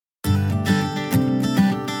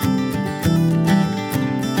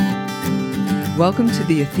Welcome to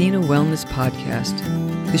the Athena Wellness Podcast,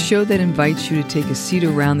 the show that invites you to take a seat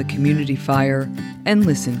around the community fire and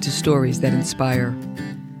listen to stories that inspire.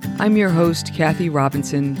 I'm your host, Kathy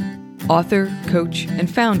Robinson, author, coach, and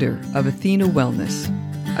founder of Athena Wellness,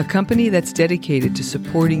 a company that's dedicated to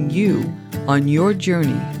supporting you on your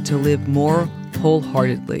journey to live more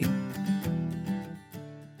wholeheartedly.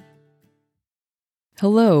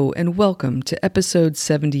 Hello, and welcome to episode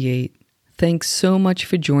 78. Thanks so much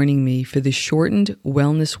for joining me for this shortened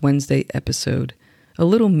Wellness Wednesday episode, a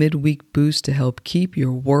little midweek boost to help keep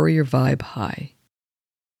your warrior vibe high.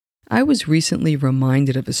 I was recently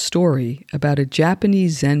reminded of a story about a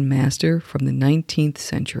Japanese Zen master from the 19th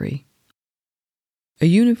century. A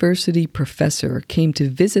university professor came to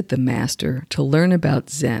visit the master to learn about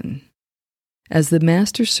Zen. As the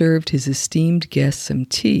master served his esteemed guest some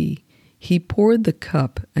tea, he poured the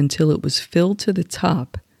cup until it was filled to the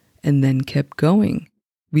top and then kept going,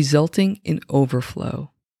 resulting in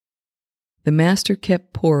overflow. The master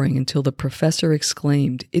kept pouring until the professor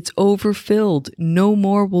exclaimed, "It's overfilled, no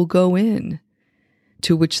more will go in."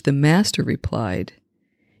 To which the master replied,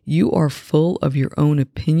 "You are full of your own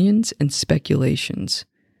opinions and speculations.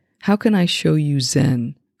 How can I show you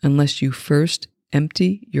Zen unless you first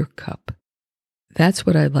empty your cup?" That's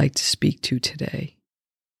what I'd like to speak to today.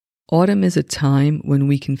 Autumn is a time when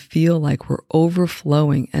we can feel like we're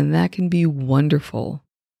overflowing, and that can be wonderful.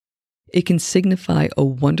 It can signify a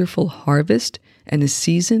wonderful harvest and a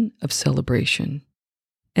season of celebration.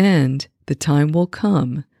 And the time will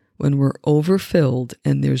come when we're overfilled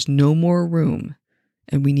and there's no more room,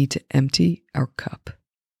 and we need to empty our cup.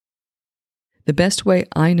 The best way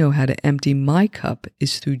I know how to empty my cup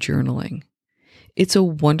is through journaling. It's a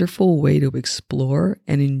wonderful way to explore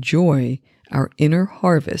and enjoy our inner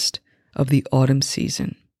harvest of the autumn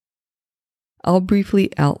season. I'll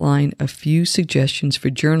briefly outline a few suggestions for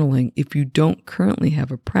journaling if you don't currently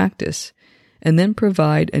have a practice, and then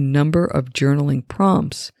provide a number of journaling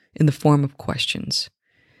prompts in the form of questions.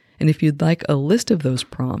 And if you'd like a list of those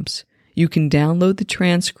prompts, you can download the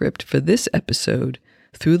transcript for this episode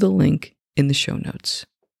through the link in the show notes.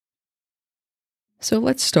 So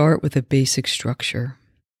let's start with a basic structure.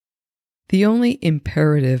 The only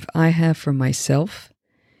imperative I have for myself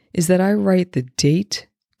is that I write the date,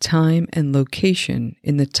 time, and location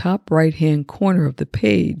in the top right-hand corner of the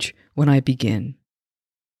page when I begin.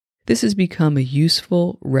 This has become a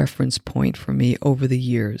useful reference point for me over the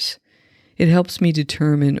years. It helps me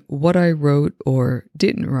determine what I wrote or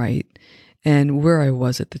didn't write and where I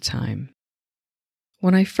was at the time.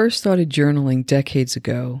 When I first started journaling decades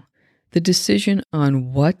ago, the decision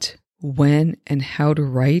on what, when, and how to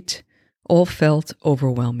write all felt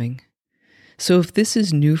overwhelming. So if this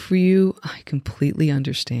is new for you, I completely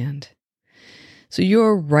understand. So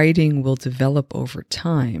your writing will develop over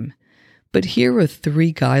time, but here are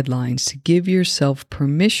 3 guidelines to give yourself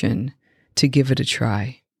permission to give it a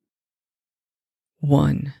try.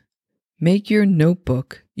 1. Make your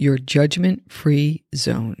notebook your judgment-free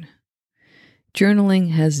zone.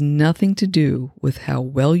 Journaling has nothing to do with how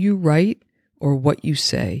well you write or what you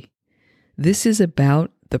say. This is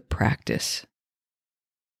about the practice.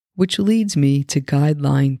 Which leads me to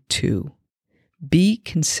guideline 2. Be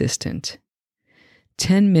consistent.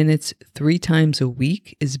 10 minutes 3 times a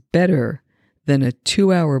week is better than a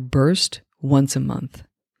 2-hour burst once a month.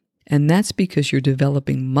 And that's because you're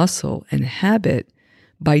developing muscle and habit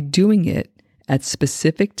by doing it at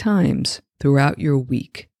specific times throughout your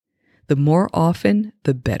week. The more often,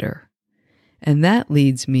 the better. And that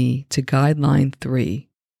leads me to guideline 3.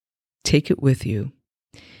 Take it with you.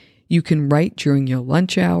 You can write during your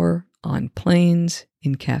lunch hour, on planes,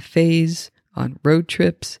 in cafes, on road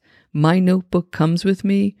trips. My notebook comes with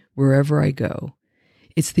me wherever I go.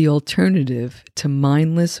 It's the alternative to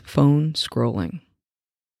mindless phone scrolling.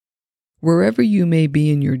 Wherever you may be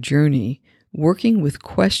in your journey, working with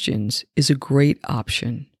questions is a great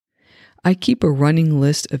option. I keep a running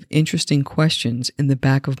list of interesting questions in the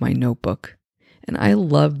back of my notebook, and I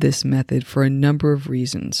love this method for a number of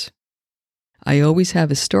reasons. I always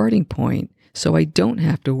have a starting point, so I don't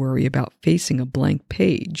have to worry about facing a blank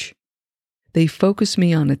page. They focus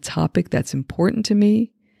me on a topic that's important to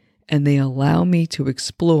me, and they allow me to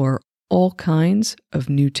explore all kinds of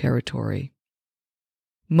new territory.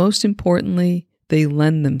 Most importantly, they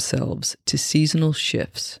lend themselves to seasonal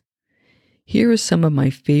shifts. Here are some of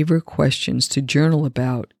my favorite questions to journal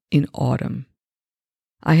about in autumn.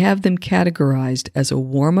 I have them categorized as a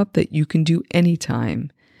warm-up that you can do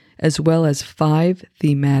anytime, as well as 5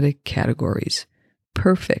 thematic categories,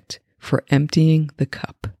 perfect for emptying the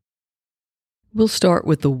cup. We'll start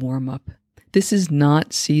with the warm-up. This is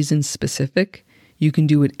not season specific. You can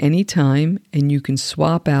do it anytime, and you can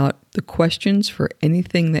swap out the questions for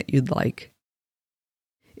anything that you'd like.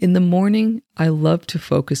 In the morning, I love to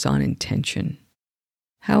focus on intention.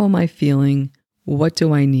 How am I feeling? What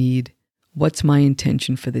do I need? What's my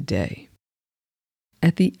intention for the day?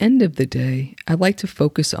 At the end of the day, I like to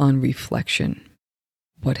focus on reflection.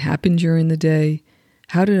 What happened during the day?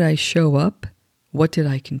 How did I show up? What did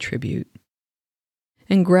I contribute?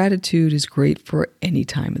 And gratitude is great for any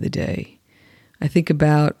time of the day. I think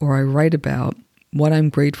about or I write about what I'm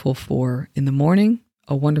grateful for in the morning,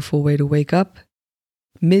 a wonderful way to wake up,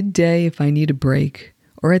 midday if I need a break,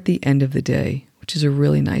 or at the end of the day, which is a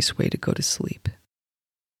really nice way to go to sleep.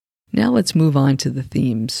 Now let's move on to the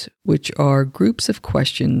themes, which are groups of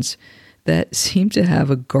questions that seem to have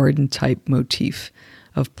a garden-type motif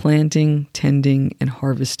of planting, tending, and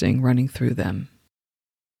harvesting running through them.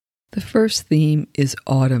 The first theme is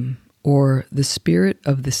autumn, or the spirit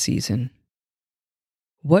of the season.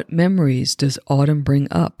 What memories does autumn bring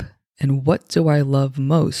up, and what do I love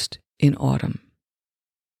most in autumn?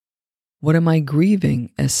 What am I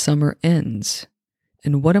grieving as summer ends,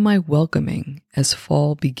 and what am I welcoming as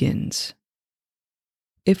fall begins?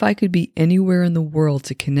 If I could be anywhere in the world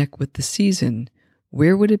to connect with the season,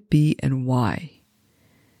 where would it be and why?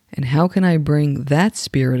 And how can I bring that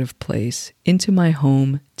spirit of place into my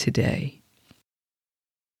home today?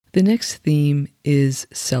 The next theme is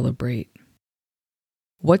celebrate.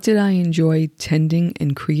 What did I enjoy tending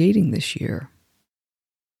and creating this year?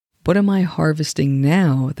 What am I harvesting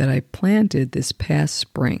now that I planted this past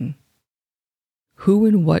spring? Who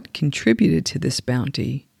and what contributed to this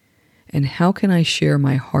bounty? And how can I share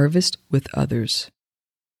my harvest with others?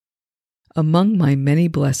 Among my many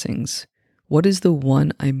blessings, what is the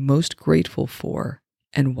one I'm most grateful for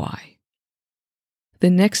and why?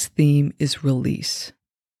 The next theme is release.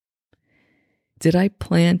 Did I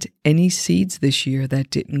plant any seeds this year that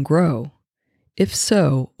didn't grow? If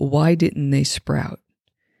so, why didn't they sprout?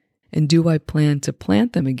 And do I plan to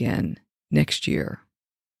plant them again next year?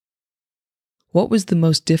 What was the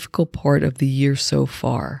most difficult part of the year so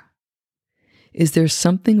far? Is there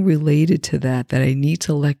something related to that I need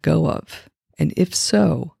to let go of? And if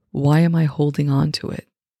so, why am I holding on to it?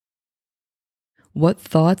 What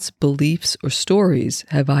thoughts, beliefs, or stories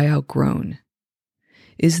have I outgrown?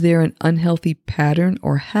 Is there an unhealthy pattern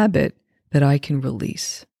or habit that I can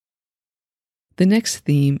release? The next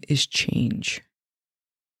theme is change.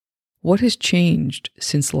 What has changed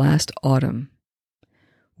since last autumn?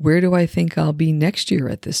 Where do I think I'll be next year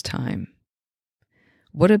at this time?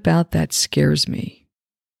 What about that scares me?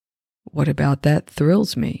 What about that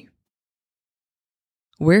thrills me?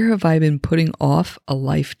 Where have I been putting off a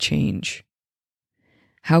life change?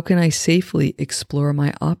 How can I safely explore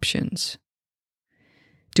my options?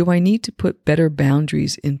 Do I need to put better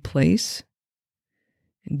boundaries in place?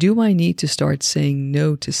 Do I need to start saying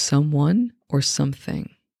no to someone or something?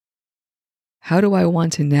 How do I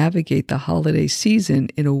want to navigate the holiday season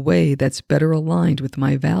in a way that's better aligned with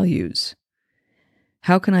my values?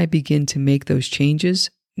 How can I begin to make those changes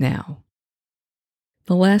now?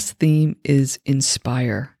 The last theme is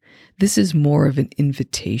inspire. This is more of an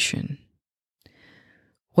invitation.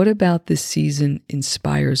 What about this season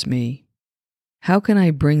inspires me? How can I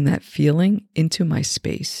bring that feeling into my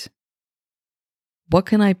space? What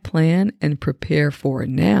can I plan and prepare for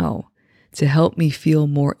now to help me feel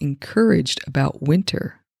more encouraged about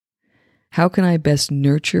winter? How can I best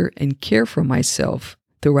nurture and care for myself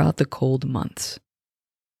throughout the cold months?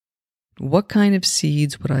 What kind of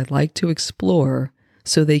seeds would I like to explore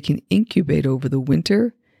so they can incubate over the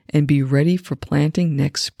winter and be ready for planting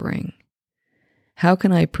next spring? How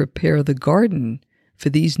can I prepare the garden for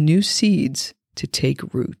these new seeds to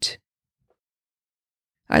take root?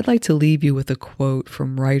 I'd like to leave you with a quote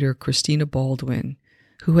from writer Christina Baldwin,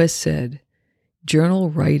 who has said, "Journal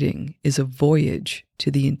writing is a voyage to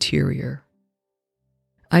the interior."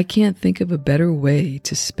 I can't think of a better way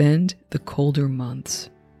to spend the colder months.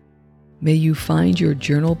 May you find your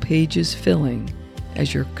journal pages filling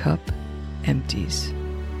as your cup empties.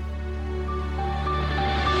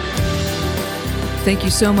 Thank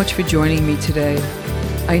you so much for joining me today.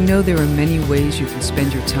 I know there are many ways you can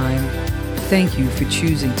spend your time. Thank you for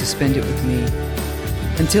choosing to spend it with me.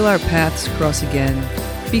 Until our paths cross again,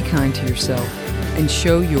 be kind to yourself and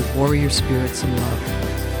show your warrior spirit some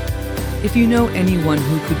love. If you know anyone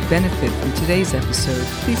who could benefit from today's episode,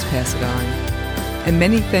 please pass it on. And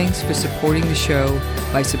many thanks for supporting the show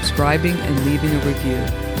by subscribing and leaving a review.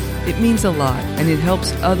 It means a lot, and it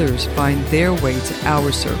helps others find their way to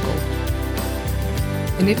our circle.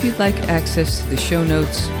 And if you'd like access to the show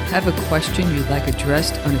notes, have a question you'd like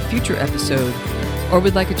addressed on a future episode, or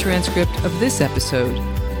would like a transcript of this episode,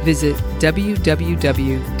 visit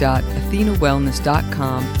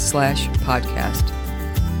www.athenawellness.com/podcast.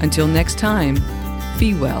 Until next time,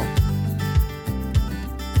 be well.